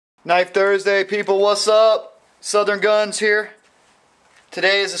Knife Thursday, people, what's up? Southern Guns here.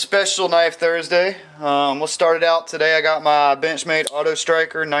 Today is a special Knife Thursday. We'll start it out today. I got my BenchMade Auto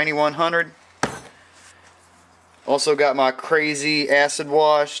Striker 9100. Also got my crazy acid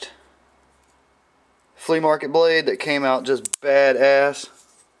washed flea market blade that came out just badass.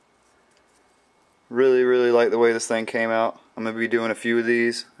 Really like the way this thing came out. I'm going to be doing a few of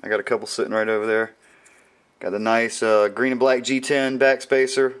these. I got a couple sitting right over there. Got the nice green and black G10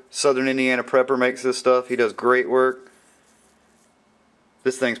 backspacer. Southern Indiana prepper makes this stuff. He does great work.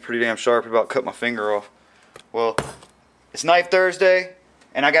 This thing's pretty damn sharp. About cut my finger off. Well, it's Knife Thursday,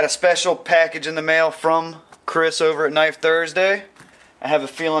 and I got a special package in the mail from Chris over at Knife Thursday. I have a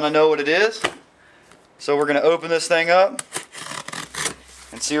feeling I know what it is. So we're going to open this thing up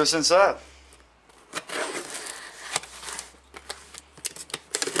and see what's inside.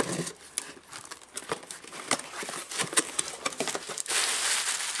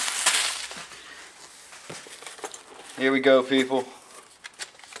 Here we go, people.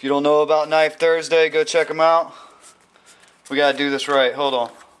 If you don't know about Knife Thursday, go check them out. We gotta do this right. Hold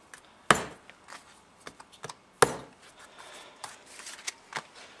on.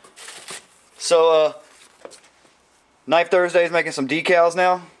 So, Knife Thursday is making some decals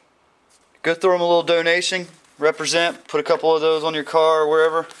now. Go throw them a little donation. Represent. Put a couple of those on your car or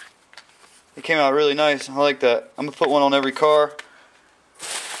wherever. It came out really nice. I like that. I'm gonna put one on every car.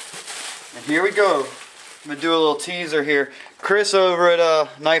 And here we go. I'm going to do a little teaser here. Chris over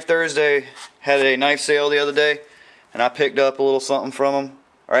at Knife Thursday had a knife sale the other day, and I picked up a little something from him.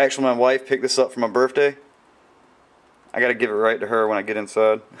 Or actually, my wife picked this up for my birthday. I got to give it right to her when I get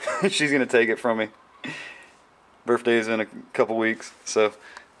inside. She's going to take it from me. Birthday is in a couple weeks. So,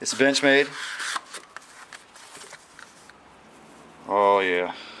 it's BenchMade. Oh,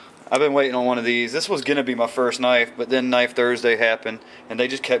 yeah. I've been waiting on one of these. This was going to be my first knife, but then Knife Thursday happened, and they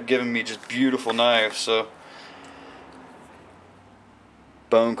just kept giving me just beautiful knives. So,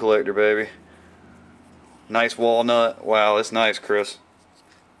 Bone Collector, baby. Nice walnut. Wow, it's nice, Chris.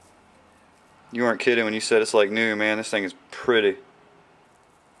 You weren't kidding when you said it's like new, man. This thing is pretty.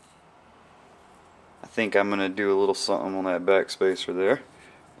 I think I'm going to do a little something on that back spacer there.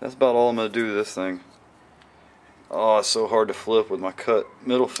 That's about all I'm going to do to this thing. Oh, it's so hard to flip with my cut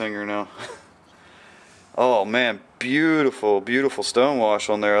middle finger now. Oh man, beautiful stonewash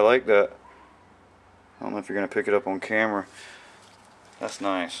on there. I like that. I don't know if you're going to pick it up on camera. That's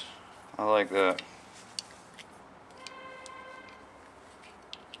nice. I like that.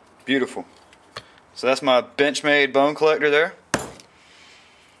 Beautiful. So that's my BenchMade Bone Collector there.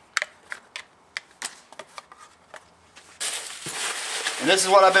 And this is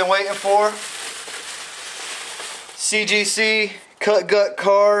what I've been waiting for. CGC, cut gut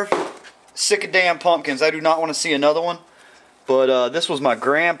carve, sick of damn pumpkins. I do not want to see another one. But this was my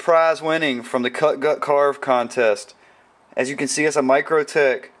grand prize winning from the cut gut carve contest. As you can see, it's a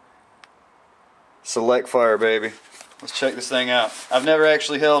MicroTech select fire, baby. Let's check this thing out. I've never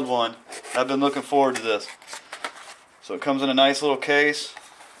actually held one. I've been looking forward to this. So it comes in a nice little case.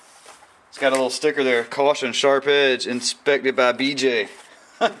 It's got a little sticker there. Caution, sharp edge, inspected by BJ.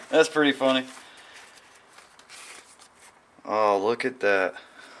 That's pretty funny. Oh, look at that.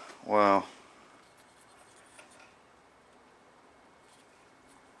 Wow.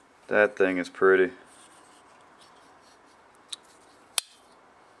 That thing is pretty.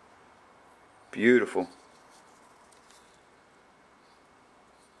 Beautiful.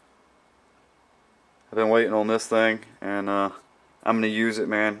 I've been waiting on this thing, and I'm going to use it,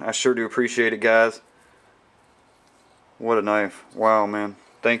 man. I sure do appreciate it, guys. What a knife. Wow, man.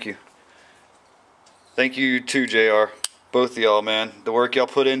 Thank you. Thank you too, JR. Both of y'all, man. The work y'all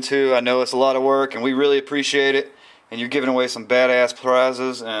put into, I know it's a lot of work, and we really appreciate it. And you're giving away some badass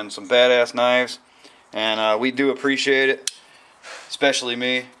prizes and some badass knives. And we do appreciate it. Especially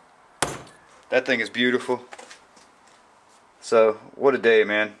me. That thing is beautiful. So, what a day,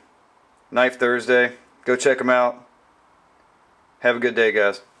 man. Knife Thursday. Go check them out. Have a good day,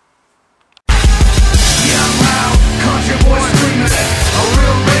 guys.